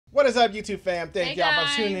What is up, YouTube fam? Thank Hey, y'all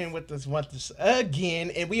guys. for tuning in with us once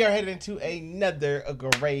again. And we are headed into another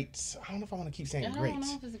great, I don't know if I want to keep saying I great. don't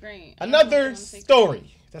know if it's great. Another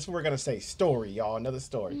story. That's what we're going to say. Story, y'all. Another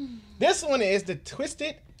story. This one is the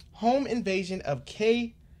twisted home invasion of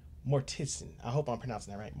K. Mortensen. I hope I'm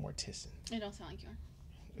pronouncing that right. Mortensen. It don't sound like you are.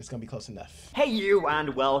 It's going to be close enough. Hey you,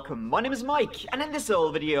 and welcome. My name is Mike, and in this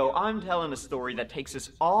old video, I'm telling a story that takes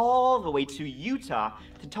us all the way to Utah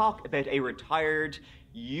to talk about a retired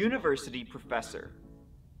university professor.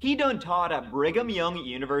 He done taught at Brigham Young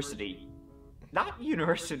University. That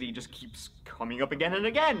university just keeps coming up again and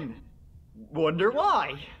again. Wonder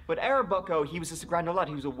why? But our bucko, he was just a grand old lad.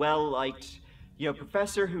 He was a well-liked,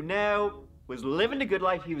 professor who now was living a good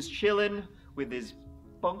life. He was chilling with his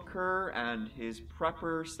bunker and his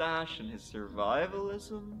prepper stash and his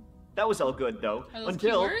survivalism. That was all good though,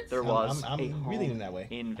 until there was I'm a reading it that way.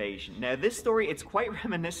 invasion. Now this story, it's quite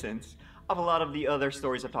reminiscent of a lot of the other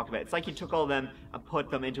stories I've talked about. It's like you took all them and put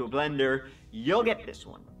them into a blender. You'll get this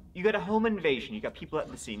one. You got a home invasion, you got people at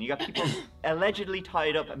the scene, you got people allegedly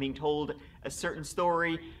tied up and being told a certain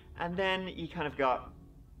story, and then you kind of got,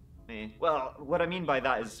 well, what I mean by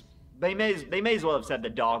that is they may as well have said the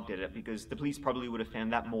dog did it, because the police probably would have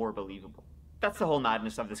found that more believable. That's the whole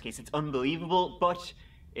madness of this case. It's unbelievable, but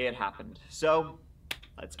it happened. So,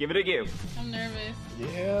 let's give it a go. I'm nervous.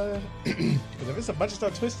 Yeah. Because if it's a bunch of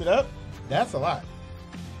stuff twisted up, that's a lot.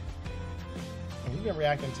 And we've been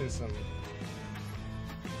reacting to some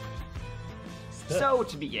stuff. So,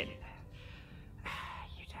 to begin,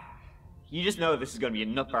 you just know this is going to be a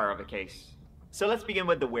nut bar of a case. So let's begin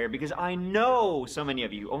with the where, because I know so many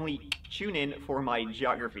of you only tune in for my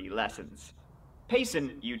geography lessons.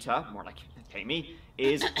 Payson, Utah, more like pay me,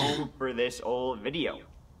 is home for this old video.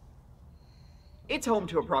 It's home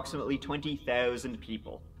to approximately 20,000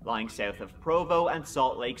 people, lying south of Provo and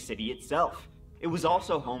Salt Lake City itself. It was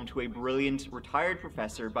also home to a brilliant retired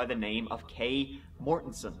professor by the name of K.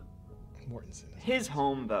 Mortensen. His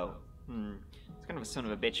home, though, it's kind of a son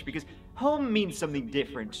of a bitch, because home means something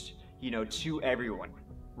different, to everyone,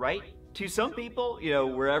 right? To some people,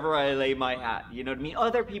 wherever I lay my hat, you know what I mean?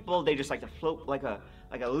 Other people, they just like to float like a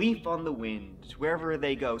leaf on the wind, wherever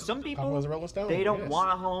they go. Some people, they don't want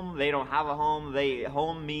a home, they don't have a home,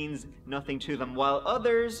 home means nothing to them, while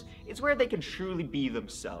others, it's where they can truly be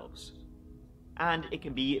themselves. And it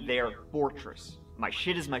can be their fortress. My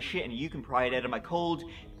shit is my shit, and you can pry it out of my cold,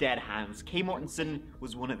 dead hands. K. Mortensen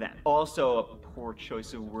was one of them. Also a poor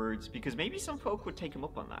choice of words, because maybe some folk would take him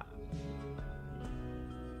up on that.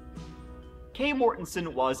 K.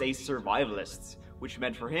 Mortensen was a survivalist, which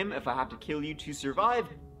meant for him, if I have to kill you to survive,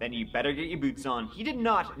 then you better get your boots on. He did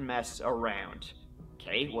not mess around.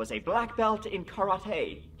 K was a black belt in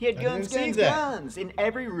karate. He had guns in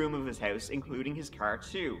every room of his house, including his car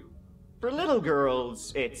too. For little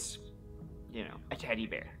girls, it's, a teddy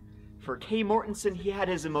bear. For K. Mortensen, he had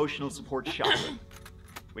his emotional support shotgun,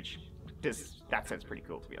 which, that sounds pretty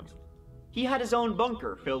cool to be honest. He had his own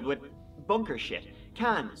bunker filled with bunker shit,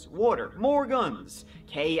 cans, water, more guns.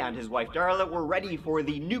 K and his wife Darla were ready for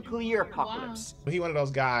the nuclear apocalypse. Wow. He one of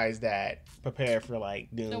those guys that prepare for like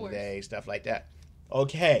doomsday, stuff like that.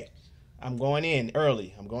 Okay, I'm going in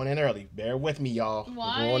early. Bear with me, y'all.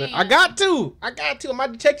 Why? I got to. My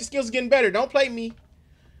detective skills are getting better. Don't play me.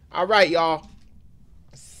 All right, y'all.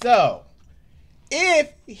 So,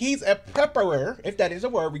 if he's a prepperer, if that is a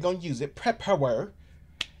word, we're going to use it, prepperer,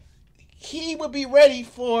 he would be ready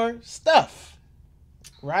for stuff,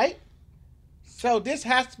 right? So this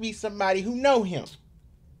has to be somebody who know him,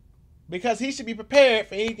 because he should be prepared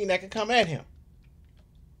for anything that can come at him.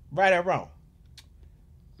 Right or wrong?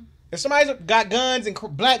 If somebody's got guns and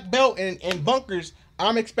black belt and bunkers,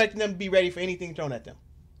 I'm expecting them to be ready for anything thrown at them.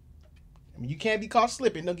 I mean, you can't be caught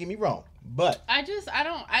slipping, don't get me wrong. But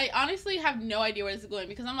I honestly have no idea where this is going,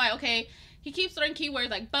 because I'm like, okay, he keeps throwing keywords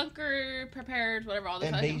like bunker, prepared, whatever, all this.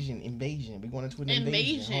 Invasion. We're going into an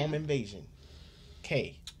invasion. Home invasion.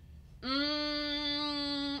 K.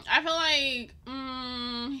 I feel like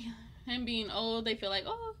him being old, they feel like,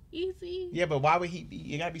 oh, easy. Yeah, but why would he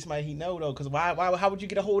be? It gotta be somebody he know though, because how would you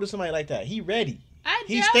get a hold of somebody like that? He ready.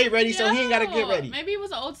 He stay ready, so he ain't gotta get ready. Maybe he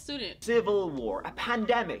was an old student. Civil war, a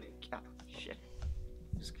pandemic. Shit.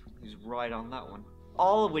 He's right on that one.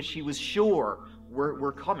 All of which he was sure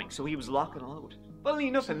were coming, so he was locking and load. Funnily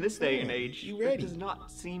enough, in this day and age, it does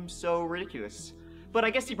not seem so ridiculous. But I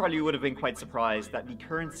guess he probably would have been quite surprised that the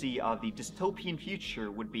currency of the dystopian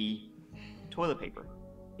future would be toilet paper.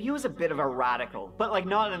 He was a bit of a radical, but like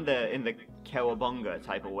not in the cowabunga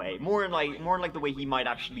type of way. More in like the way he might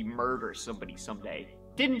actually murder somebody someday.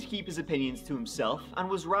 Didn't keep his opinions to himself and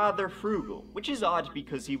was rather frugal, which is odd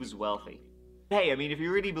because he was wealthy. Hey, I mean, if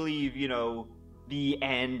you really believe, you know, the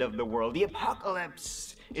end of the world, the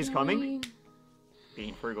apocalypse is coming.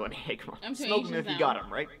 Being Fergal and hey, come on, I'm too smoke him anxious if you now. got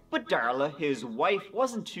him, right? But Darla, his wife,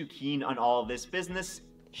 wasn't too keen on all this business.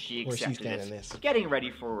 She Where's she accepted stand it, in this? getting ready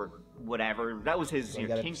for whatever. That was his, We you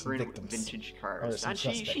know, gotta be some tinkering with victims. vintage Or cars, some and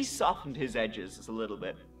she suspects. softened his edges a little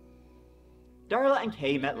bit. Darla and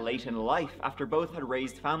Kay met late in life after both had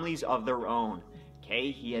raised families of their own.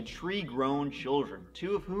 Kay, he had 3 grown children,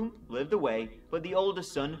 2 of whom lived away, but the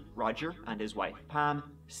oldest son, Roger, and his wife, Pam,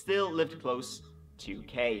 still lived close to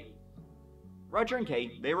Kay. Roger and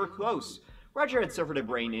Kay, they were close. Roger had suffered a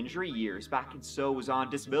brain injury years back and so was on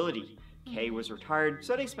disability. Kay was retired,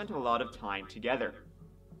 so they spent a lot of time together.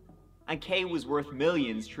 And Kay was worth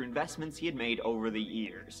millions through investments he had made over the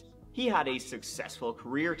years. He had a successful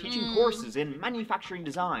career teaching courses in manufacturing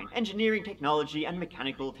design, engineering technology, and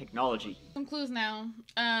mechanical technology. Some clues now.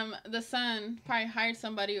 The son probably hired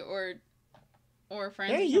somebody or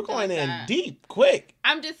friends. Hey, or you something going like in that. deep, quick.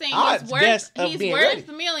 I'm just saying Odds guess of he's being worth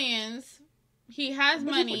ready. millions. He has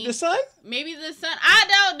money. The son? Maybe the son. I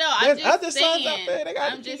don't know. I'm There's just other saying. sons out there that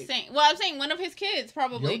got I'm just kids. saying. Well, I'm saying one of his kids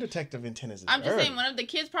probably. Your detective antennas is I'm just early. saying one of the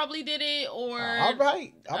kids probably did it, or All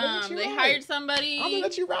right. I'm gonna let you they ride. hired somebody. I'm gonna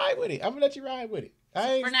let you ride with it.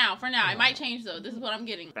 For now, it might change though. This is what I'm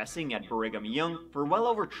getting. Professing at Brigham Young for well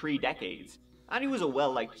over 3 decades. And he was a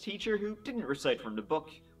well-liked teacher who didn't recite from the book,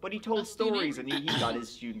 but he told A student? stories and he got his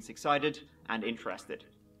students excited and interested.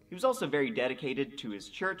 He was also very dedicated to his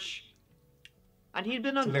church, and he'd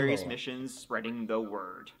been on the various Lord. missions spreading the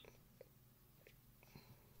word.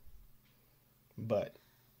 But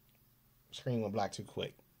screen went black too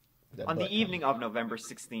quick. That On the butt evening of November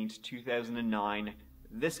 16th, 2009,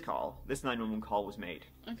 this 911 call was made.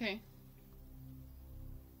 Okay.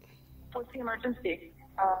 What's the emergency?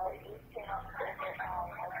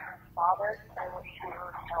 Father,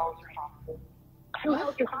 who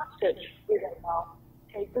held you hostage? We don't know.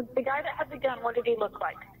 Okay, the guy that had the gun, what did he look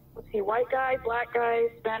like? Was he white guy, black guy,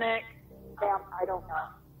 Hispanic? I don't know.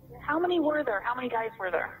 How many were there? How many guys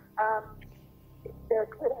were there? There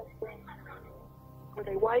could have been. Were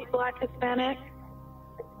they white, black, Hispanic?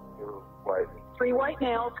 White. 3 white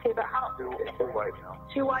males. Okay, but how? 2 white now.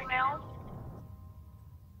 2 white males?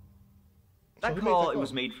 That who made call, that it call?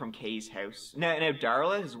 was made from Kay's house. Now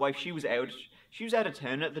Darla, his wife, she was out of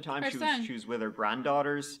town at the time. Her She son. was with her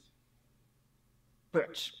granddaughters.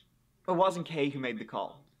 But it wasn't Kay who made the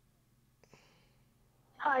call.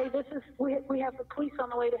 Hi, this is we have the police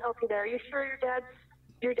on the way to help you there. Are you sure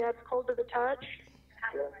your dad's cold to the touch?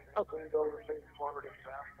 Okay.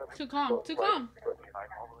 Too calm. Too calm.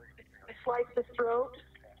 I sliced his throat.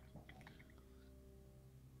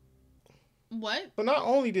 What? But not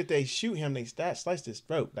only did they shoot him, they sliced his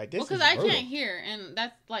throat. Like this Well, because is I brutal. can't hear, and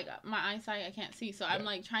that's like my eyesight. I can't see, so I'm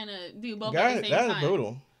like trying to do both God, at the same that is time.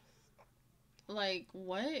 brutal. Like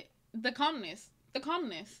what? The calmness. They're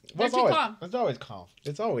Well, too calm. it's always calm.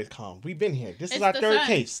 It's always calm. We've been here. This is It's our the third son.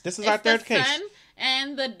 case. This is It's our third the case. son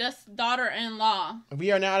and the daughter-in-law.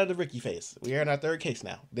 We are now out of the Ricky phase. We are in our third case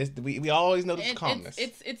now. We always know this is It, calmness.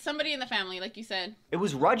 it's somebody in the family, like you said. It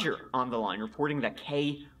was Roger on the line reporting that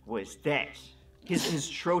Kay was dead. His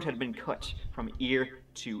throat had been cut from ear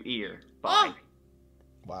to ear by Oh.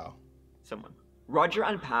 Wow. someone. Roger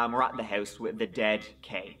and Pam were at the house with the dead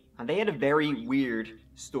Kay, and they had a very weird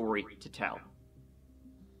story to tell.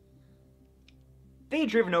 They had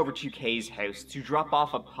driven over to Kay's house to drop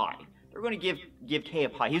off a pie. They were going to give Kay a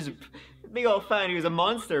pie. He was a big old fan. He was a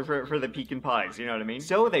monster for the pecan pies, you know what I mean?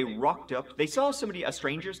 So they rocked up. They saw a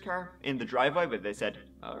stranger's car in the driveway, but they said,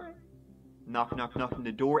 all right. Knock, knock, knock on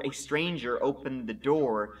the door. A stranger opened the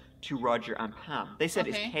door to Roger and Pam. They said,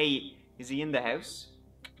 Okay. is he in the house?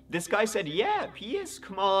 This guy said, yeah, he is.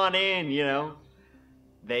 Come on in, you know.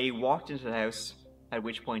 They walked into the house, at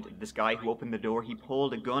which point this guy who opened the door, he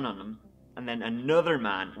pulled a gun on him, and then another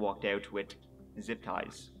man walked out with zip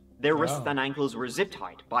ties. Their wrists Oh. and ankles were zip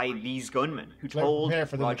tied by these gunmen who Prepare told for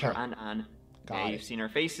them to Roger come. and Anne, Got "Hey, it. you've seen our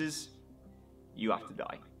faces, you have to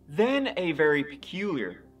die." Then a very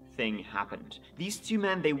peculiar thing happened. These 2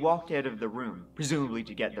 men, they walked out of the room, presumably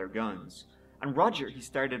to get their guns. And Roger, he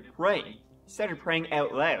started praying. He started praying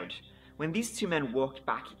out loud. When these 2 men walked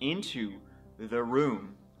back into the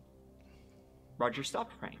room, Roger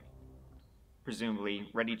stopped praying, presumably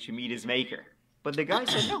ready to meet his maker. But the guy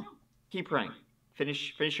said, no, keep praying.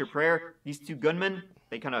 Finish your prayer. These 2 gunmen,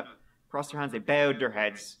 they kind of crossed their hands, they bowed their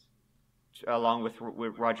heads along with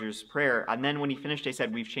Roger's prayer. And then when he finished, they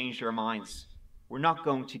said, we've changed our minds. We're not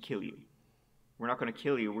going to kill you. We're not going to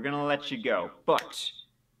kill you. We're going to let you go. But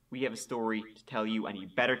we have a story to tell you, and you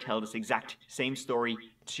better tell this exact same story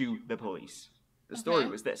to the police. The story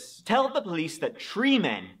Okay. was this. Tell the police that 3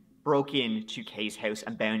 men broke into Kay's house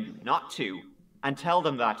and bound you, not 2. And tell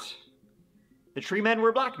them that the 3 men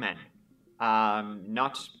were black men,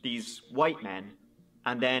 not these white men.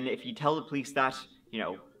 And then if you tell the police that, you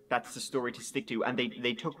know, that's the story to stick to. And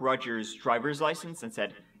they took Roger's driver's license and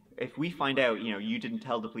said, if we find out, you know, you didn't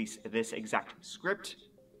tell the police this exact script,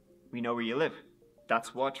 we know where you live.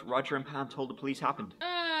 That's what Roger and Pam told the police happened.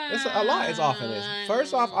 It's a lot is off in this.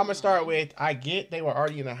 First off, I'm gonna start with I get they were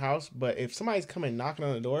already in the house, but if somebody's coming knocking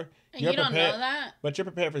on the door, And you don't prepared, know that? but you're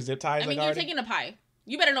prepared for zip ties. I mean, like you're already? taking a pie.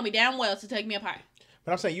 You better know me damn well to take me a pie.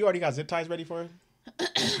 But I'm saying you already got zip ties ready for it.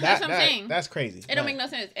 That's what I'm saying. That's crazy. It don't make no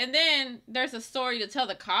sense. And then there's a story to tell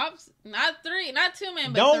the cops. Not 3, not 2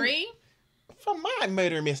 men, but Don't- 3. From my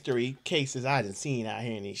murder mystery cases I done seen out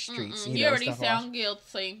here in these streets, You know, already stuff sound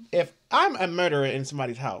guilty. if I'm a murderer in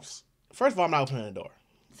somebody's house, first of all, I'm not opening the door.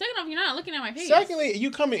 Second off, you're not looking at my face. Secondly,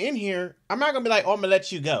 you coming in here, I'm not gonna be like, oh, I'm gonna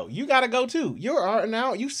let you go. You gotta go too. You're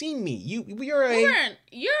now. You've seen me. You're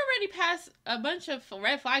already past a bunch of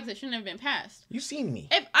red flags that shouldn't have been passed. You've seen me.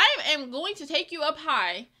 If I am going to take you up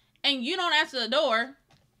high and you don't answer the door,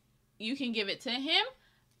 you can give it to him.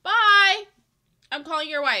 Bye. I'm calling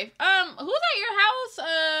your wife. Who's at your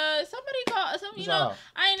house? Somebody call. You know,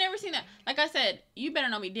 I ain't never seen that. Like I said, you better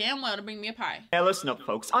know me damn well to bring me a pie. Now listen up,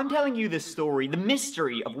 folks. I'm telling you this story, the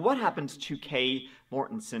mystery of what happened to Kay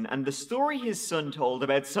Mortensen, and the story his son told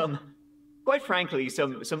about some, quite frankly,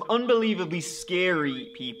 some unbelievably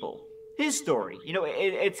scary people. His story, you know,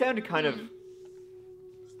 it sounded kind of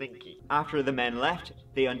stinky. After the men left,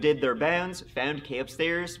 they undid their bounds, found Kay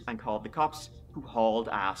upstairs, and called the cops, who hauled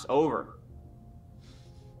ass over.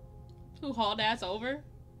 Who hauled ass over?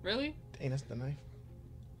 Really? Dang, that's the knife.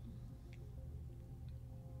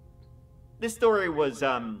 This story was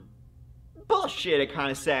bullshit. It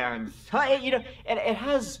kind of sounds, you know, it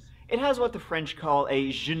has what the French call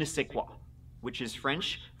a je ne sais quoi, which is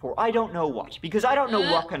French for I don't know what, because I don't know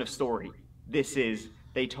what kind of story this is.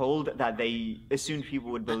 They told that they assumed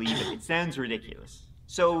people would believe it. It sounds ridiculous.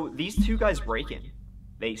 So these 2 guys break in.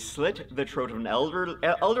 They slit the throat of an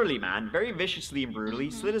elderly man, very viciously and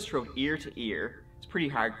brutally, slit his throat ear to ear. It's pretty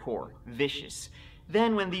hardcore, vicious.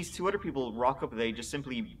 Then when these 2 other people rock up, they just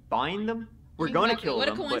simply bind them. We're gonna kill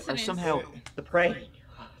them, but are somehow the prey.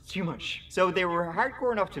 It's too much. So they were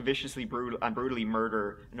hardcore enough to viciously brutally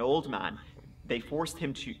murder an old man. They forced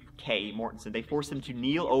him to, Kay Mortensen, they forced him to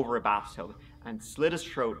kneel over a bathtub and slit his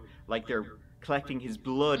throat like they're collecting his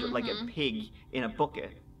blood like a pig in a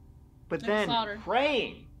bucket. But then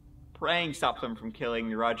praying stopped them from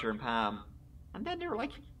killing Roger and Pam. And then they were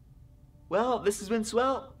like, well, this has been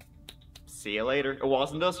swell. See you later. It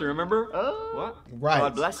wasn't us, remember? What? Right.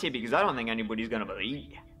 God bless you, because I don't think anybody's gonna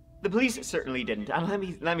believe you. The police certainly didn't.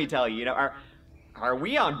 And let me tell you, you know, are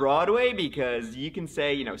we on Broadway? Because you can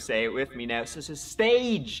say, you know, say it with me now. So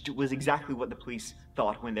staged was exactly what the police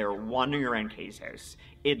thought when they were wandering around Kay's house.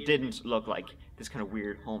 It didn't look like this kind of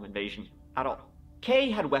weird home invasion at all.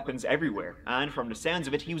 Kay had weapons everywhere, and from the sounds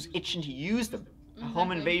of it, he was itching to use them. A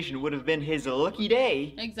home invasion would have been his lucky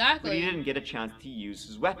day. Exactly. But he didn't get a chance to use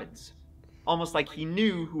his weapons. Almost like he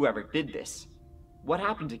knew whoever did this. What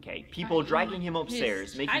happened to Kay? People dragging him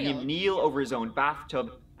upstairs, making him kneel over his own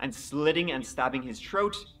bathtub, and slitting and stabbing his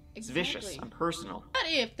throat. It's vicious and personal. What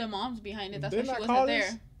if the mom's behind it? That's why Didn't she I wasn't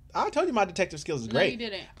there. I told you my detective skills is great. No,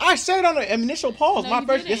 you didn't. I said on the initial pause, No, my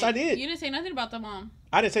first. didn't. Yes, I did. You didn't say nothing about the mom.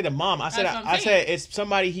 I didn't say the mom. I said That's what I'm I said it's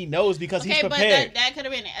somebody he knows because he's Okay, prepared. but that could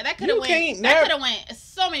have been. That could You have went. can't That never- could have went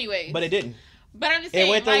so many ways. But it didn't. But I'm just It saying,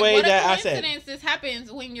 went the like, way what that a I said. coincidence this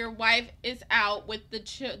happens when your wife is out with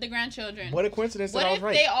the grandchildren. What a coincidence What that I if was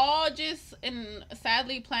right. they all just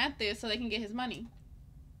sadly plant this so they can get his money?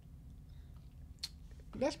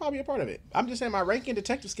 That's probably a part of it. I'm just saying my ranking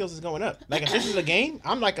detective skills is going up. Like if this is a game,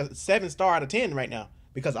 I'm like a 7-star out of 10 right now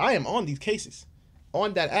because I am on these cases,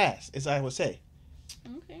 on that ass, as I would say.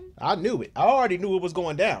 Okay. I knew it. I already knew it was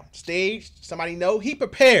going down. Staged. Somebody know. He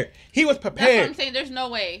prepared. He was That's what prepared. I'm saying. There's no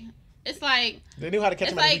way. It's like They knew how to catch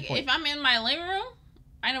it's him at the like weak point. if I'm in my living room,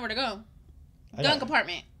 I know where to go. I Gun got-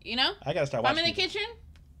 compartment. You know. I gotta start If I'm watching. in the people. kitchen,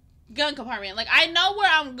 gun compartment. Like I know where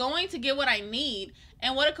I'm going to get what I need.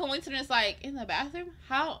 And what a coincidence! Like in the bathroom.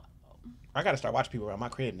 How I gotta start watching people around my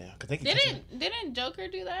crib now because they can catch me. didn't Joker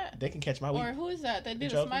do that? They can catch my weak. Or who is that did a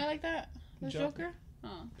Joker. smile like that? The Joker. Joker.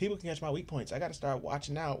 Oh. People can catch my weak points. I gotta start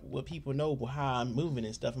watching out what people know how I'm moving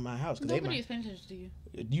and stuff in my house. Cause Nobody is paying attention to you.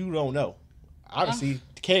 You don't know. Obviously,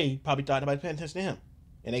 Kay probably thought nobody paying attention to him,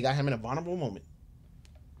 and they got him in a vulnerable moment.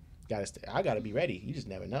 I gotta be ready. You just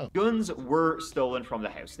never know. Guns were stolen from the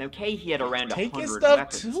house. Now, Kay, he had around Taking 100 stuff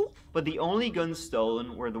weapons, too? but the only guns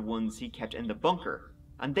stolen were the ones he kept in the bunker.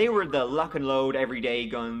 And they were the lock and load everyday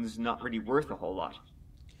guns, not really worth a whole lot.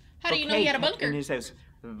 How do you know he had a bunker? In his house,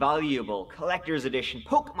 valuable, collector's edition,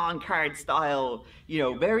 Pokemon card style,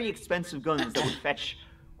 very expensive guns that would fetch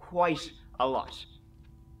quite a lot.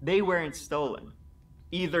 They weren't stolen.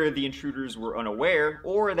 Either the intruders were unaware,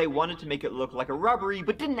 or they wanted to make it look like a robbery,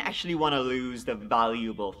 but didn't actually want to lose the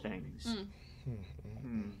valuable things.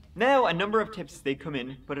 Now, a number of tips did come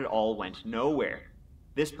in, but it all went nowhere.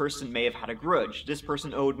 This person may have had a grudge, this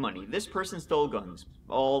person owed money, this person stole guns.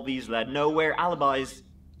 All these led nowhere, alibis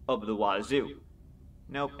of the wazoo.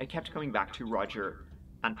 Nope, it kept coming back to Roger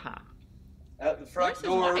and Pam. At the front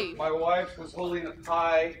door, my wife was holding a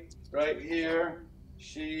pie right here.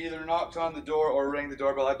 She either knocked on the door or rang the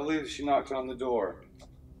doorbell. I believe she knocked on the door.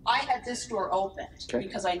 I had this door opened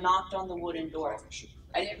because I knocked on the wooden door.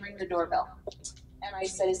 I didn't ring the doorbell. And I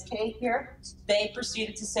said, is Kay here? They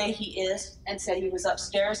proceeded to say he is and said he was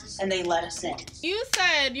upstairs, and they let us in. You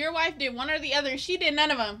said your wife did one or the other. She did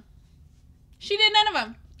none of them. She did none of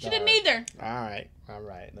them. She did neither. All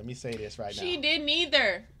right. Let me say this right now. She did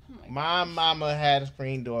neither. Oh my mama had a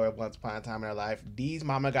screen door once upon a time in her life. Dee's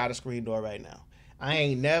mama got a screen door right now. I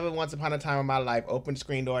ain't never once upon a time in my life opened the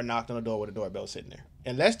screen door and knocked on the door with a doorbell sitting there.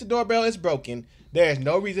 Unless the doorbell is broken, there is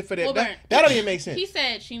no reason for that. Well, that don't even make sense. He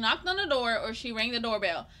said she knocked on the door or she rang the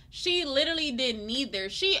doorbell. She literally did neither.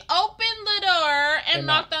 She opened the door and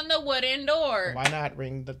knocked on the wooden door. Why not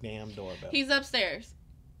ring the damn doorbell? He's upstairs.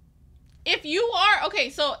 If you are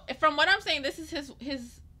okay, so from what I'm saying, this is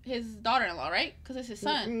his daughter-in-law, right? Because it's his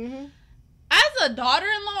son. Mm-hmm. As a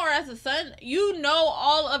daughter-in-law or as a son, you know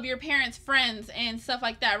all of your parents' friends and stuff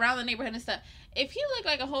like that around the neighborhood and stuff. If he looked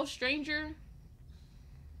like a whole stranger,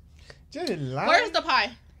 where's the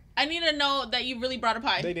pie? I need to know that you really brought a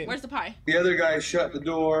pie. Where's the pie? The other guy shut the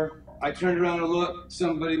door. I turned around and looked.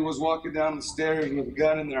 Somebody was walking down the stairs with a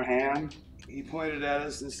gun in their hand. He pointed at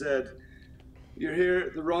us and said, "You're here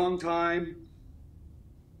at the wrong time.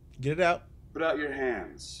 Get it out. Put out your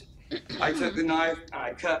hands." I took the knife and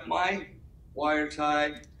I cut my wire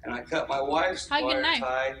tie and I cut my wife's wire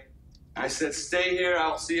tie. I said, "Stay here.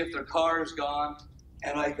 I'll see if their car is gone."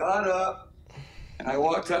 And I got up and I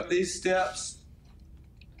walked up these steps.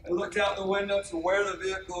 I looked out the window to where the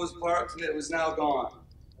vehicle was parked and it was now gone.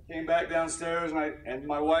 I came back downstairs and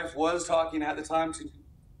my wife was talking at the time to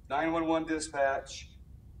 911 dispatch.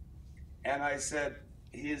 And I said,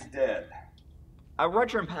 "He is dead."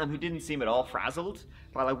 Roger and Pam, who didn't seem at all frazzled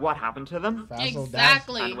by what happened to them.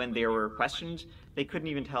 Exactly. And when they were questioned, they couldn't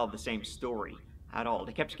even tell the same story at all.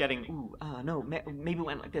 They kept getting, no, maybe it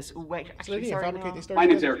went like this. Ooh, wait, actually, sorry, no. My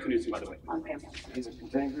name's Eric Knudsen, by the way. I'm Pam. He's a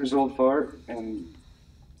cantankerous old fart and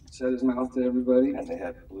set his mouth to everybody. And they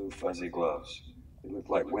had blue fuzzy gloves. They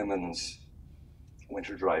looked like women's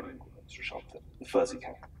winter driving gloves or something. The fuzzy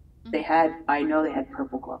kind. I know they had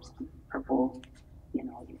purple gloves. Purple,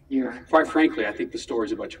 Quite frankly, I think the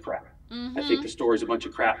story's a bunch of crap. Mm-hmm. I think the story's a bunch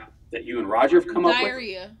of crap that you and Roger have come up with.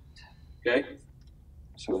 Diarrhea. Okay?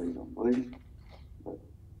 So you don't believe? I'm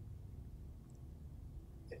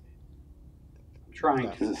trying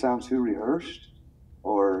Does to. it sound too rehearsed?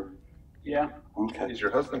 Or? Yeah. Okay. Is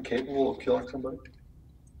your husband capable of killing somebody?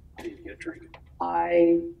 I need to get a drink.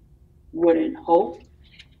 I wouldn't hope.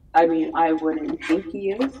 I mean, I wouldn't think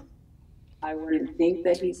he is. I wouldn't think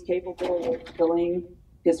that he's capable of killing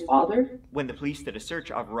his father. When the police did a search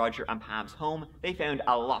of Roger and Pam's home, they found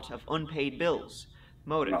a lot of unpaid bills.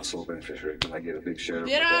 Motive. Not sole beneficiary, but I get a big share.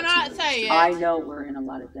 Did I not say it? I know we're in a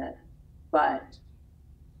lot of debt, but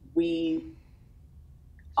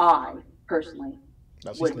I personally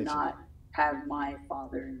would not have my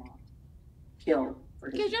father-in-law killed.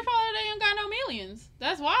 Because your father ain't got no millions.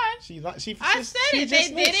 That's why. I said she it. They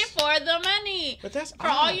did it for the money. But that's for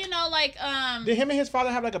all you know. Like did him and his father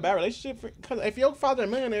have like a bad relationship? Because if your father a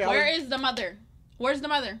millionaire, where is the mother? Where's the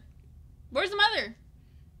mother? Where's the mother?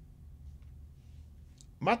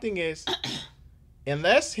 My thing is,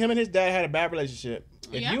 unless him and his dad had a bad relationship,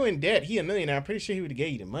 if you in debt, he a millionaire. I'm pretty sure he would have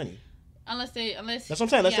gave you the money. Unless that's what I'm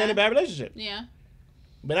saying. Let's say in a bad relationship. Yeah.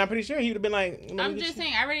 But I'm pretty sure he would have been like. I'm just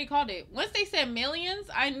saying. I already called it. Once they said millions,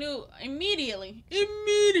 I knew immediately.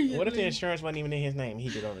 What if the insurance wasn't even in his name? He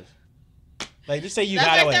did all this. Like, just say you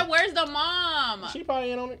got it. That's like where's the mom? She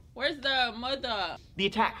probably in on it. Where's the mother? The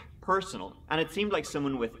attack, personal, and it seemed like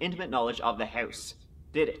someone with intimate knowledge of the house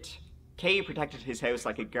did it. Kay protected his house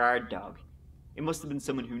like a guard dog. It must have been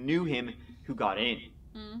someone who knew him who got in.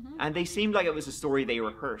 Mm-hmm. And they seemed like it was a story they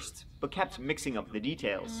rehearsed, but kept mixing up the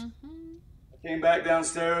details. Mm-hmm. I came back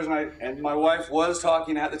downstairs and my wife was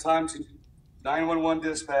talking at the time to 911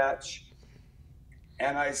 dispatch.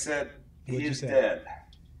 And I said, "He is dead."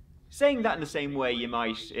 Saying that in the same way you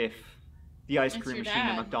might if The ice cream machine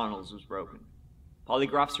at McDonald's was broken.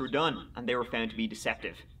 Polygraphs were done, and they were found to be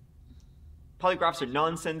deceptive. Polygraphs are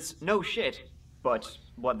nonsense, no shit, but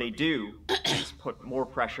what they do is put more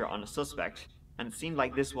pressure on a suspect, and it seemed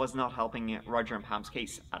like this was not helping Roger and Pam's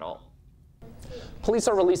case at all. Police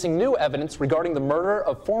are releasing new evidence regarding the murder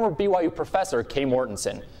of former BYU professor Kay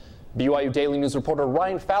Mortensen. BYU Daily News reporter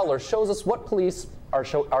Ryan Fowler shows us what police are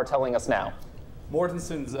telling us now.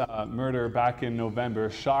 Mortensen's murder back in November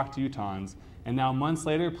shocked Utahns, and now months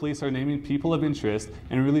later, police are naming people of interest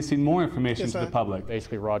and releasing more information to the public.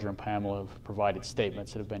 Basically, Roger and Pamela have provided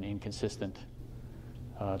statements that have been inconsistent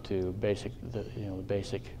to the basic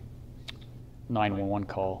 911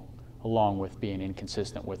 call, along with being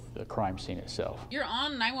inconsistent with the crime scene itself. You're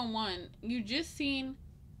on 911. You just seen,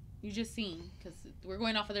 because we're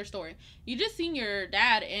going off of their story. You just seen your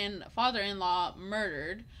dad and father-in-law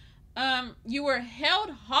murdered. You were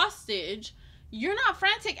held hostage. You're not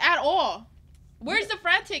frantic at all. Where's the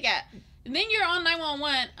frantic at? And then you're on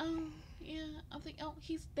 911. Oh, yeah. I'm thinking, oh,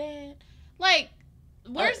 he's dead. Like,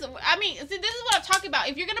 where's the... I mean, see, this is what I'm talking about.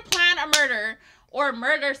 If you're going to plan a murder or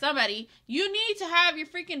murder somebody, you need to have your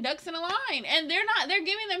freaking ducks in a line. And they're not. They're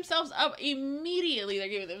giving themselves up immediately. They're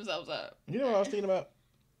giving themselves up. You know what I was thinking about?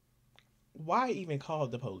 Why even call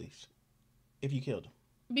the police if you killed him?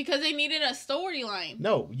 Because they needed a storyline.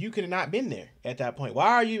 No, you could have not been there at that point.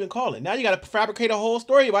 Why are you even calling? Now you got to fabricate a whole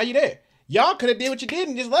story while you're there. Y'all could have did what you did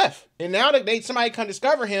and just left. And now that somebody come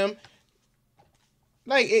discover him,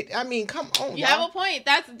 I mean, come on. You have a point.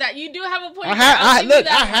 You do have a point. I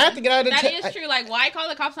have to get out of the That is true. Like, why call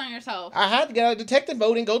the cops on yourself? I have to get out of the detective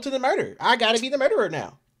mode and go to the murder. I got to be the murderer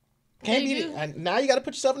now. Can't be. Now you got to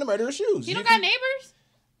put yourself in the murderer's shoes. You don't got neighbors?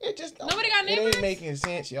 Nobody got neighbors? It ain't making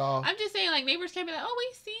sense, y'all. I'm just saying, like, neighbors can't be like, oh,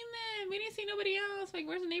 we seen them. We didn't see nobody else. Like,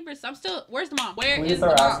 where's the neighbors? Where's the mom? Where Police is the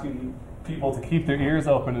are mom? asking people to keep their ears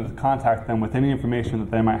open and to contact them with any information that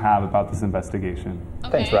they might have about this investigation.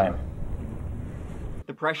 Okay. Thanks, Ryan.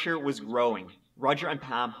 The pressure was growing. Roger and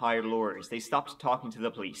Pam hired lawyers. They stopped talking to the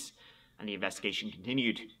police, and the investigation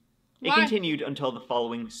continued. It continued until the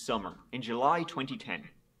following summer, in July 2010,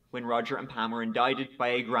 when Roger and Pam were indicted by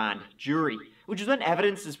a grand jury, which is when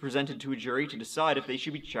evidence is presented to a jury to decide if they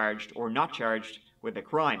should be charged or not charged with a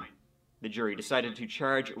crime. The jury decided to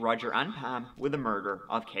charge Roger and Pam with the murder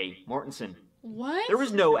of Kay Mortensen. What? There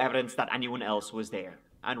was no evidence that anyone else was there,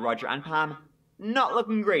 and Roger and Pam not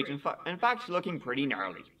looking great, in fact looking pretty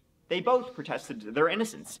gnarly. They both protested their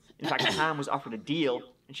innocence. In fact, Pam was offered a deal,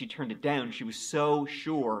 and she turned it down. She was so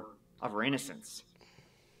sure of her innocence.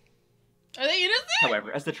 Are they innocent?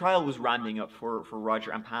 However, as the trial was ramping up for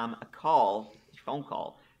Roger and Pam, a phone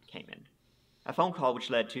call came in. A phone call which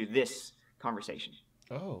led to this conversation.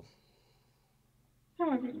 Oh.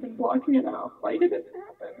 I've just been blocking it out. Why did it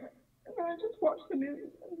happen? And I just watched the news,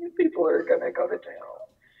 and these people are going to go to jail.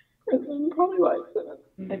 Prison, probably life sentence.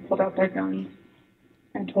 They pulled out their guns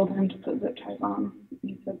and told him to put zip ties on.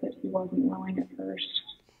 He said that he wasn't willing at first,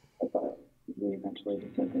 but we eventually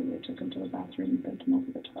just said that they took him to the bathroom and bent him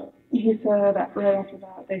over the tub. He said that right after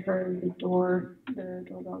that they heard the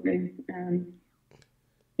doorbell ring, and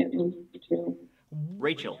it was two.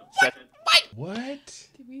 Rachel said, What?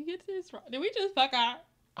 Did we get this wrong? Did we just fuck out?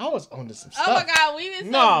 I was on to some stuff. Oh my god, we been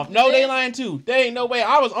No, they lying too. There ain't no way.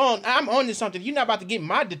 I'm on to something. You're not about to get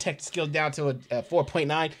my detective skills down to a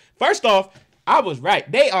 4.9. First off, I was right.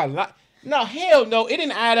 They are no, hell no. It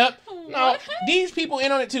didn't add up. No, these people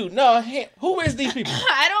in on it too. No, who is these people?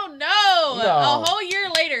 I don't know. No. A whole year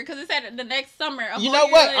later, because it said the next summer. You know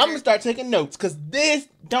what? I'm going to start taking notes, because this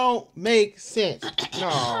don't make sense.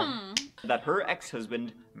 No. That her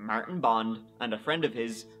ex-husband, Martin Bond, and a friend of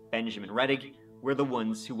his, Benjamin Reddick, were the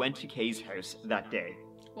ones who went to Kay's house that day.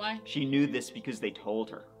 Why? She knew this because they told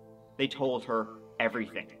her. They told her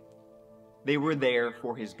everything. They were there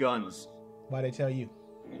for his guns. Why'd they tell you?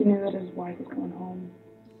 He knew that his wife was going home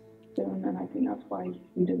soon, and I think that's why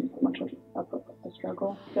he didn't put much of a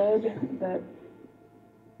struggle. Said that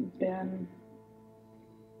Ben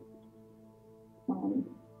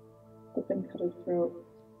cut his throat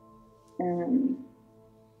and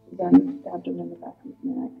then stabbed him in the back of his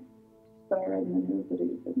neck. But I read in the news that he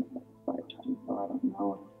was been stabbed 5 times, so I don't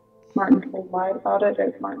know if Martin lied about it,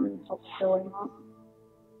 if Martin helped kill him up.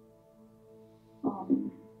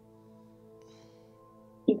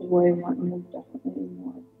 Either way, Martin was definitely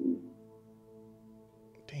more of the...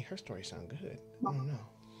 Dang, her story sounds good. I don't know.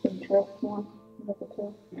 Interest more of the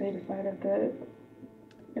two. They decided that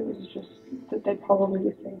it was just that they probably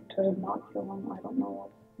was safe to not kill him. I don't know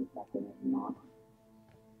what exactly or not.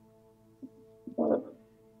 But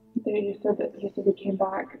he said he came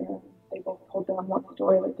back and they both told them what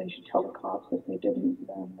story that they should tell the cops. If they didn't,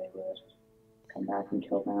 then they would come back and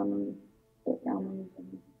kill them and their families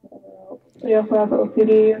and whatever else. They also have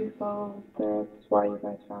OCD, and so that's why you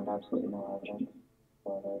guys found absolutely no evidence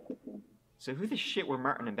for the scene. So who the shit were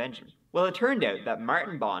Martin and Benjamin? Well, it turned out that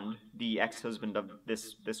Martin Bond, the ex-husband of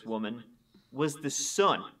this woman, was the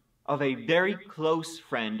son of a very close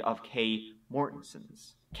friend of Kay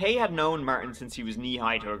Mortensen's. Kay had known Martin since he was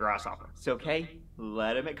knee-high to a grasshopper. So Kay,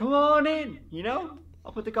 let him in. Come on in, you know?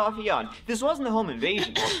 I'll put the coffee on. This wasn't a home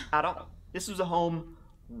invasion at all. This was a home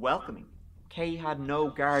welcoming. Kay had no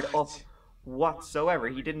guard up whatsoever.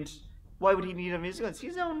 He didn't... Why would he need him? He's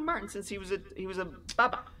known Martin since he was a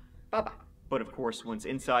baba. But of course, once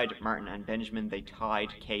inside, Martin and Benjamin, they tied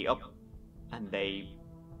Kay up and they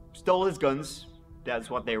stole his guns. That's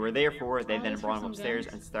what they were there for. They then brought him upstairs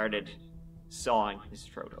and started sawing his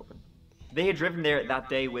throat open. They had driven there that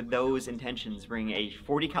day with those intentions, bringing a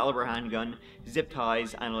 .40 caliber handgun, zip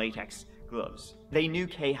ties, and latex gloves. They knew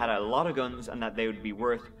Kay had a lot of guns and that they would be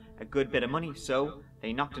worth a good bit of money, so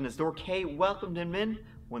they knocked on his door. Kay welcomed him in.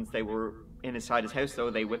 Once they were inside his house, though,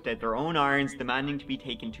 they whipped out their own irons, demanding to be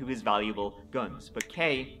taken to his valuable guns. But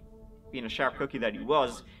Kay, being a sharp cookie that he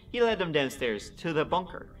was, he led them downstairs to the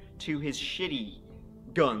bunker, to his shitty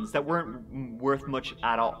guns that weren't worth much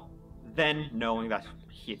at all. Then, knowing that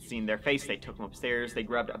he had seen their face, they took him upstairs, they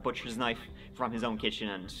grabbed a butcher's knife from his own kitchen,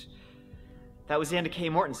 and that was the end of Kay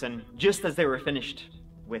Mortensen. Just as they were finished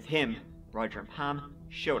with him, Roger and Pam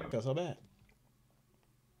showed up. That's so bad.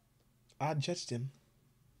 I judged him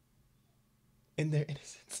in their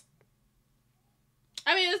innocence.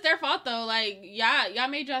 I mean, it's their fault though. Like, y'all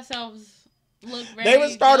made yourselves look very They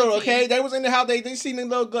was startled, guilty. okay? They was in the house, they seen the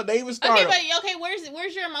little good. They was startled. Okay,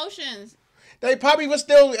 where's your emotions? They probably was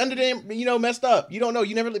still under them, messed up. You don't know.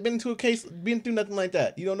 You never been through nothing like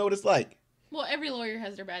that. You don't know what it's like. Well, every lawyer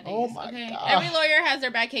has their bad days. Oh my okay? God. Every lawyer has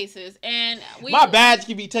their bad cases, and my badge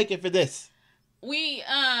can be taken for this. We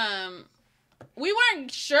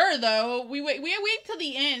weren't sure though. We wait till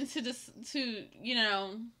the end to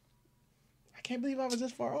I can't believe I was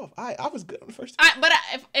this far off. I was good on the first. But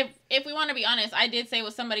if we want to be honest, I did say it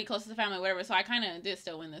was somebody close to the family, whatever. So I kind of did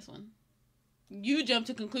still win this one. You jumped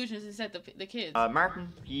to conclusions and said the kids.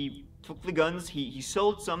 Martin, he took the guns, he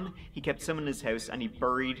sold some, he kept some in his house, and he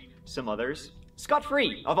buried some others.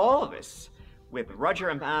 Scot-free of all of this. With Roger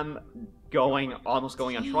and Pam almost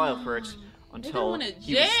going on trial for it until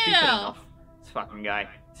he was stupid enough, this fucking guy,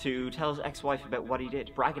 to tell his ex-wife about what he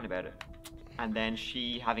did, bragging about it. And then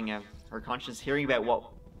she having her conscience hearing about what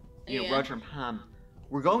Roger and Pam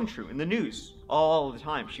were going through in the news all the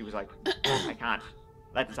time. She was like, I can't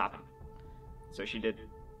let this happen. So she did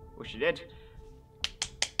what she did.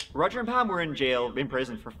 Roger and Pam were in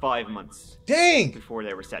prison for 5 months. Dang! Before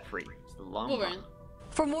they were set free. It's a long time.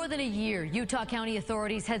 For more than a year, Utah County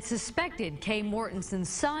authorities had suspected Kay Mortensen's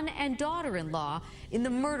son and daughter-in-law in the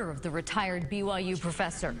murder of the retired BYU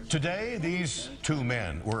professor. Today, these two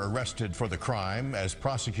men were arrested for the crime as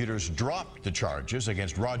prosecutors dropped the charges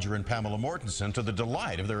against Roger and Pamela Mortensen to the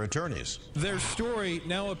delight of their attorneys. Their story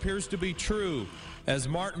now appears to be true, as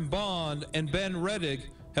Martin Bond and Ben Reddick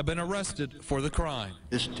have been arrested for the crime.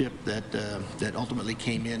 This tip that ultimately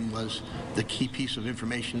came in was the key piece of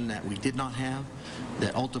information that we did not have,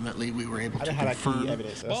 that ultimately we were able to confirm.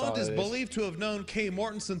 Bond is believed to have known Kay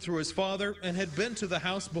Mortensen through his father and had been to the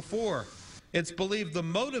house before. It's believed the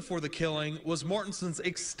motive for the killing was Mortensen's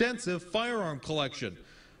extensive firearm collection.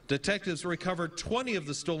 Detectives recovered 20 of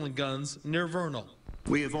the stolen guns near Vernal.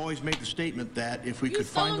 We have always made the statement that if we could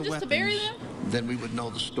find the weapons, then we would know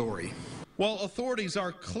the story. While authorities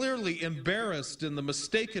are clearly embarrassed in the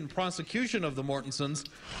mistaken prosecution of the Mortensens,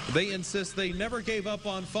 they insist they never gave up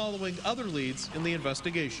on following other leads in the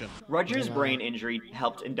investigation. Roger's brain injury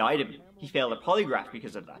helped indict him. He failed a polygraph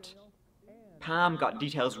because of that. Pam got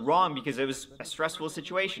details wrong because it was a stressful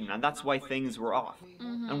situation, and that's why things were off.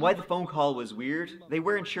 And why the phone call was weird, they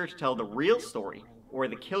weren't sure to tell the real story, or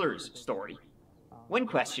the killer's story. When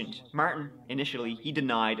questioned, Martin, initially, he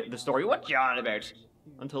denied the story. What you on about?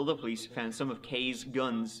 Until the police found some of Kay's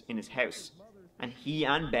guns in his house. And he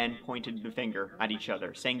and Ben pointed the finger at each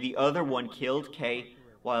other, saying the other one killed Kay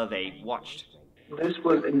while they watched. This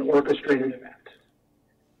was an orchestrated event.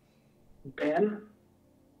 Ben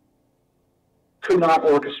could not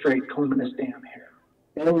orchestrate combing this damn hair.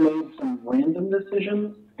 Ben made some random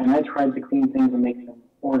decisions, and I tried to clean things and make them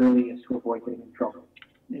orderly as to avoid getting in trouble.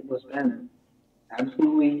 It was Ben.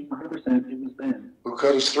 Absolutely, 100%, it was Ben. Who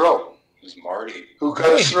cut his throat? It's Marty. Who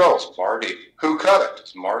cut his throat? It's Marty. Who cut it?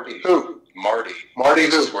 It's Marty. Who? Marty. Marty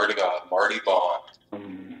who? Swear to God, Marty Bond.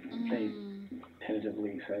 They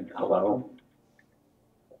tentatively said hello.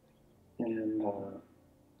 And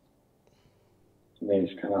So they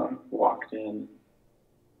just kind of walked in,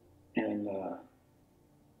 and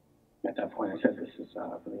at that point I said, "This is this is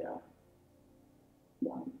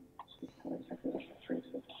kind of exactly what the phrase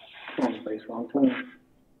is. Wrong place, wrong time."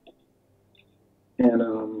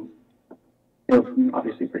 And they were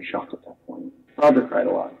obviously pretty shocked at that point. Roger cried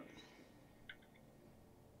a lot.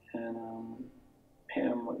 And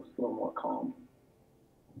Pam was a little more calm.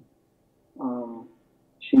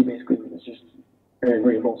 She basically was just very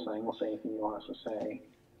agreeable, saying, "We'll say anything you want us to say."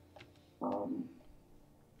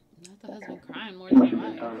 Not the husband crying more Too much than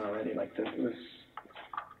had been done already. Like, this was,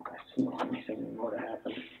 I didn't want anything more to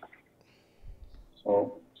happen.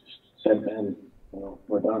 So, just said, "Ben,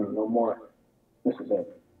 we're done, no more. This is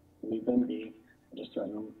it. Leave them be." I just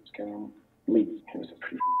threatened them, scare them, leave. It was a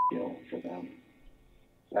pretty deal for them.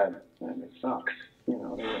 That it sucks. They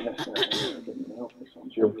were necessarily getting nailed for some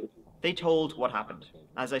joke. They told what happened.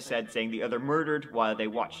 As I said, saying the other murdered while they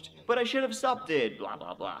watched. But I should have stopped it, blah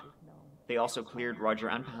blah blah. They also cleared Roger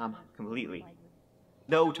and Pam completely.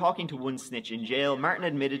 Though talking to one snitch in jail, Martin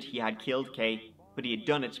admitted he had killed Kay, but he had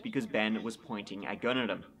done it because Ben was pointing a gun at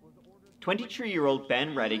him. 23-year-old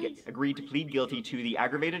Ben Reddick agreed to plead guilty to the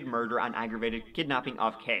aggravated murder and aggravated kidnapping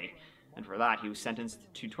of Kay, and for that he was sentenced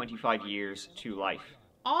to 25 years to life.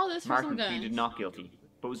 All this for some Martin guns. pleaded not guilty,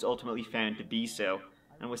 but was ultimately found to be so,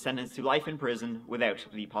 and was sentenced to life in prison without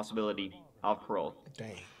the possibility of parole.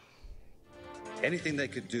 Dang. Anything they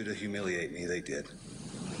could do to humiliate me, they did.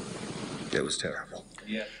 It was terrible.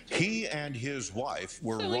 Yeah. He and his wife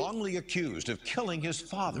were wrongly accused of killing his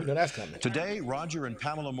father. That's coming. Today, Roger and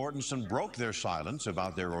Pamela Mortensen broke their silence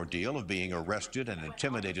about their ordeal of being arrested and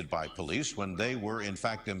intimidated by police when they were, in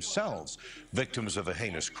fact, themselves victims of a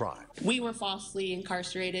heinous crime. We were falsely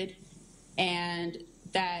incarcerated, and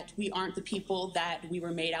that we aren't the people that we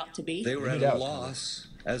were made out to be. They were at a loss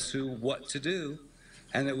as to what to do,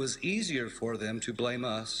 and it was easier for them to blame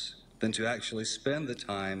us than to actually spend the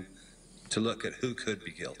time to look at who could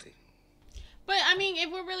be guilty. But I mean, if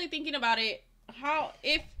we're really thinking about it, how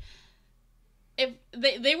if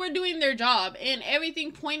they were doing their job and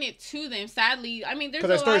everything pointed to them, sadly, I mean, there's a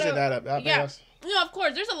lot of no, of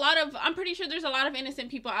course, there's a lot of. I'm pretty sure there's a lot of innocent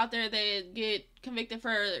people out there that get convicted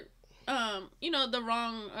for, the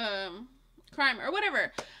wrong crime or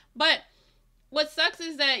whatever. But what sucks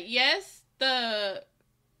is that yes, the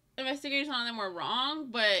investigators on them were wrong,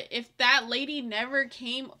 but if that lady never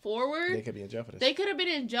came forward, they could be in jail for this. They could have been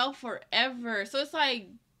in jail forever. So it's like,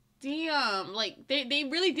 damn, like they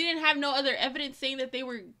really didn't have no other evidence saying that they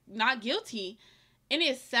were not guilty, and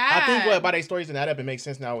it's sad. I think by their stories and that up, it makes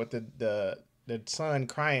sense now with the son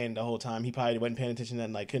crying the whole time. He probably wasn't paying attention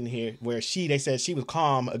and couldn't hear. Where they said she was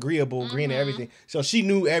calm, agreeable, agreeing to everything. So she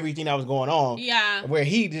knew everything that was going on. Yeah. Where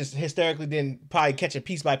he just hysterically didn't probably catch it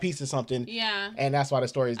piece by piece or something. Yeah. And that's why the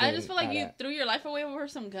stories. I just feel like you threw your life away over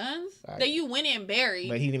some guns that you went and buried.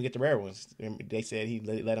 But he didn't even get the rare ones. They said he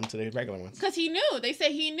led him to the regular ones. Because he knew. They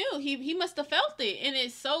said he knew. He must have felt it, and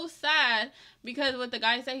it's so sad. Because what the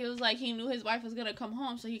guy said, he was like, he knew his wife was going to come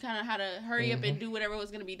home, so he kind of had to hurry up and do whatever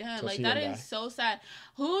was going to be done. So that is so sad.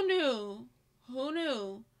 Who knew?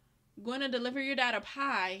 Going to deliver your dad a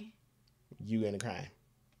pie. You in a crime.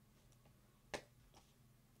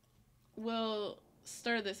 Will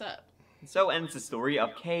stir this up. So ends the story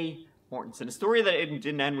of Kay Mortensen. A story that it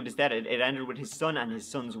didn't end with his death. It ended with his son and his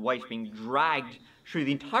son's wife being dragged through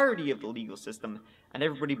the entirety of the legal system, and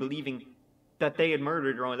everybody believing that they had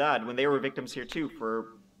murdered their own dad when they were victims here too for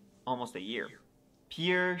almost a year.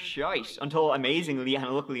 Pure shite. Until amazingly and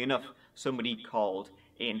luckily enough, somebody called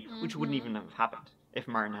in, which wouldn't even have happened if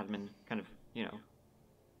Martin had been kind of,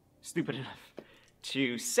 stupid enough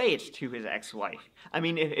to say it to his ex-wife. I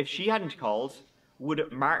mean, if she hadn't called,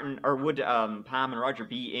 would Martin or would Pam and Roger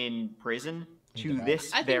be in prison to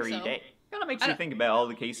this very day? Kind of makes you think about all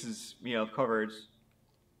the cases covered.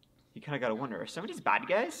 You kind of gotta wonder, are some of these bad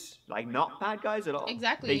guys not bad guys at all?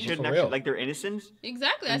 Exactly. They shouldn't actually they're innocent.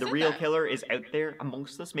 Exactly. And the real killer is out there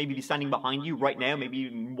amongst us. Maybe he's standing behind you right now. Maybe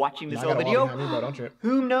you're watching this whole video.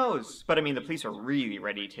 Who knows? But I mean, the police are really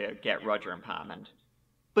ready to get Roger and Pam,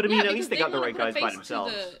 but I mean, at least they got the right guys by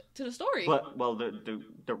themselves. To the story. But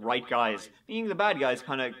the right guys, being the bad guys,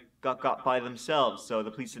 kind of got by themselves, so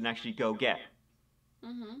the police didn't actually go get.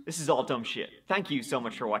 This is all dumb shit. Thank you so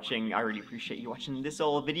much for watching. I really appreciate you watching this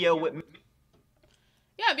whole video with me.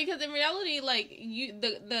 Yeah, because in reality,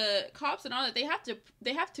 the cops and all that, they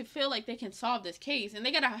have to feel like they can solve this case, and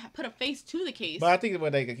they gotta put a face to the case. But I think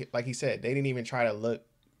what they, like he said, they didn't even try to look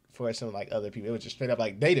for some other people. It was just straight up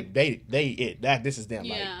this is them.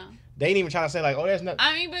 Yeah. They didn't even try to say there's nothing.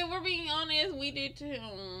 I mean, but we're being honest, we did too.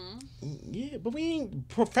 Yeah, but we ain't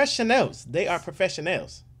professionals. They are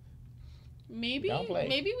professionals. Maybe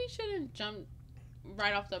we shouldn't jump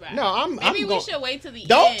right off the bat. No, Maybe we should wait till the end.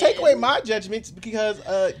 Don't take away my judgments because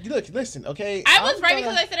listen, okay. I was right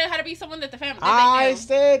because I said it had to be someone that the family. I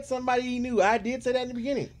said somebody he knew. I did say that in the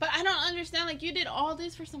beginning. But I don't understand. Like, you did all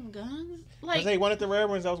this for some guns. Like, because they wanted the rare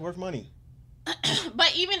ones that was worth money.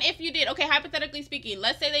 But even if you did, okay, hypothetically speaking,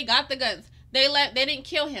 let's say they got the guns. They didn't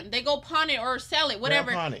kill him. They go pawn it or sell it,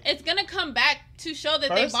 whatever. It's gonna come back to show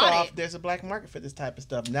that they bought it. There's a black market for this type of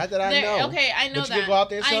stuff. Not that I know. Okay, I know but that. You can go out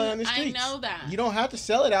there and sell it on the streets. I know that. You don't have to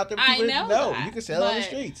sell it out there. I know that. You can sell it on the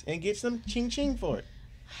streets and get some ching for it.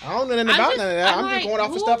 I don't know nothing about none of that. I'm just going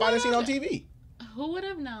off of stuff I done seen on TV. Who would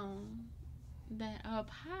have known that a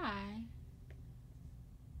pie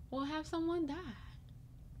will have someone die?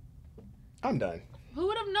 I'm done. Who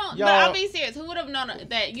would have known? But I'll be serious. Who would have known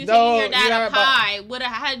that you taking your dad a pie would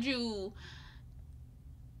have had you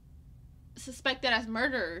suspected as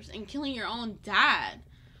murderers and killing your own dad?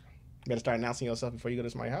 You better start announcing yourself before you go to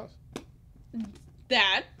somebody's house.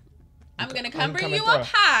 Dad, I'm going to come bring you a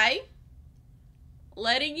pie,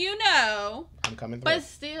 letting you know. I'm coming through. But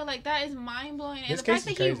still, like, that is mind-blowing. And the fact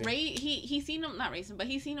that he seen him, not racing, but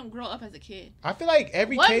he seen him grow up as a kid. I feel like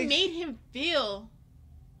every case... What made him feel...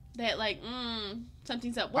 that like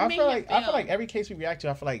something's up. What I feel like every case we react to,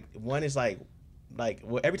 I feel like one is like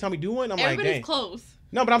every time we do one, I'm like, dang. Everybody's close.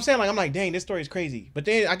 No, but I'm saying I'm like, dang, this story is crazy. But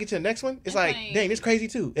then I get to the next one, it's like, dang, it's crazy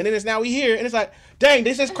too. And then it's now we here, and it's like, dang,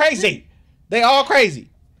 this is crazy. They all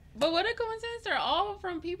crazy. But what a coincidence! They're all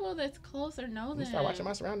from people that's close or know them. Start watching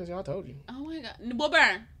my surroundings, y'all. I told you. Oh my god,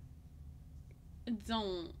 Wilburn.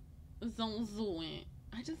 Don't zoom.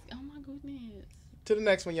 I just, oh my goodness. To the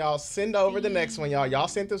next one, y'all. Send over the next one, y'all. Y'all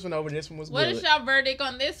sent this one over. This one was good. What is y'all verdict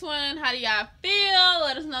on this one? How do y'all feel?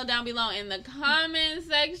 Let us know down below in the comment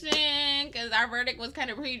section, because our verdict was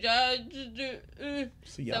kind of prejudged.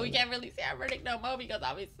 So we can't really say our verdict no more because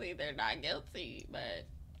obviously they're not guilty,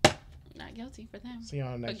 but not guilty for them. See y'all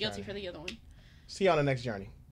on the next but guilty journey. for the other one. See y'all on the next journey.